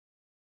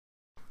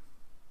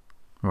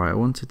Right, I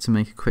wanted to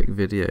make a quick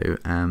video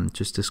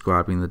just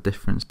describing the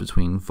difference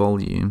between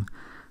volume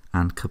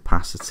and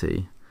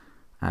capacity.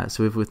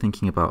 So if we're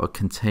thinking about a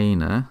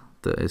container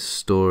that is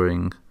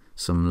storing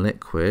some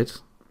liquid,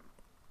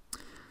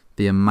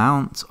 the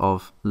amount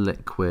of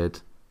liquid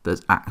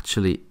that's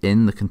actually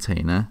in the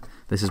container,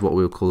 this is what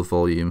we'll call the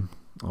volume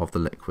of the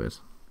liquid.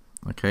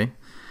 Okay.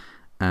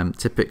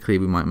 Typically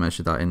we might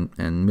measure that in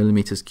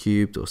millimeters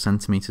cubed or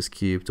centimeters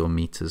cubed or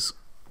meters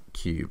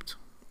cubed.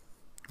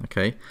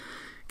 Okay.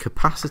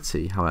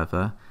 Capacity,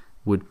 however,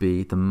 would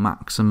be the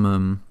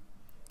maximum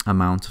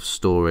amount of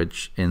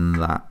storage in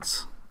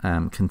that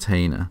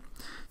container.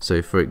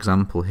 So for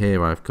example,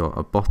 here I've got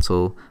a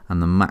bottle,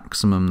 and the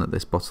maximum that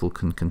this bottle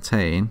can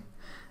contain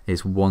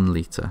is 1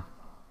 litre.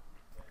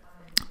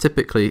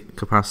 Typically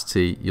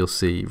capacity you'll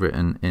see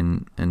written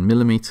in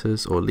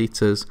millimeters or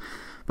litres,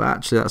 but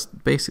actually that's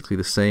basically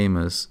the same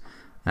as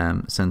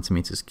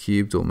centimeters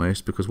cubed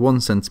almost, because 1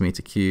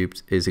 centimeter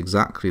cubed is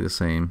exactly the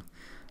same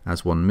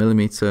as 1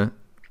 millimeter,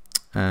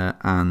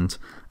 and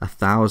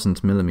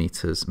 1,000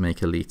 millimeters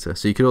make a litre.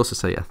 So you could also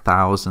say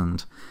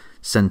 1,000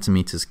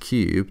 centimeters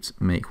cubed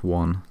make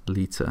 1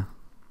 litre.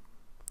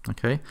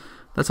 Okay,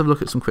 let's have a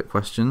look at some quick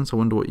questions. I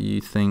wonder what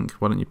you think.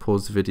 Why don't you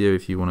pause the video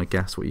if you want to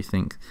guess what you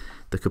think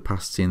the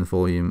capacity and the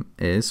volume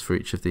is for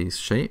each of these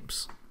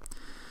shapes.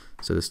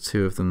 So there's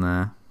 2 of them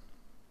there.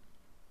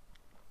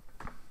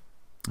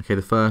 Okay,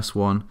 the first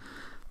one,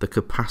 the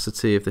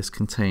capacity of this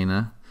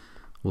container,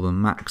 well, the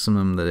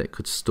maximum that it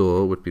could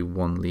store would be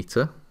 1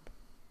 litre.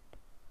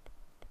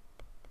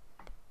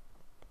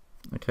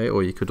 Okay,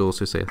 or you could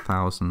also say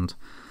 1,000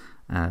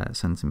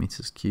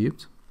 centimeters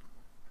cubed.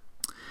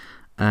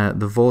 The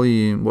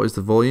volume, what is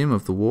the volume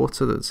of the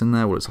water that's in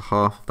there? Well, it's a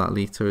half of that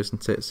litre,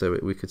 isn't it? So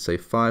we could say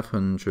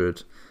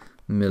 500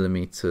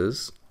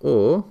 millimeters,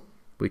 or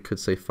we could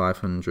say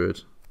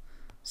 500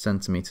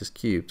 centimeters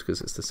cubed,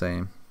 because it's the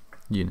same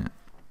unit.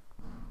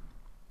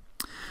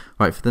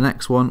 Right, for the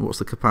next one, what's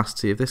the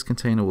capacity of this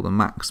container? Well, the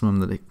maximum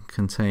that it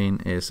can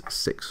contain is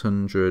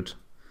 600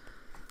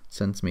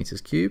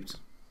 centimeters cubed.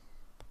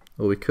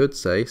 Or we could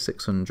say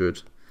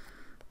 600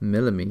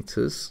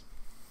 millimeters.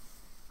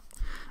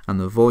 And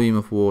the volume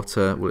of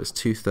water, well, it's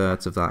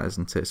 2/3 of that,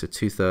 isn't it? So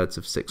 2/3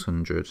 of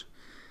 600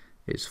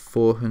 is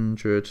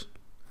 400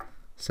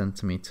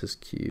 centimeters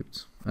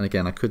cubed. And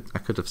again, I could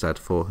have said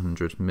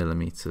 400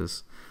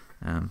 millimeters.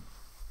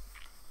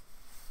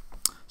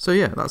 So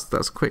yeah,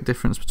 that's a quick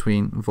difference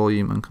between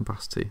volume and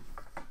capacity.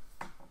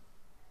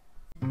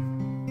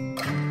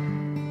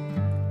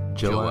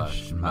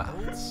 Joash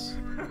Maths.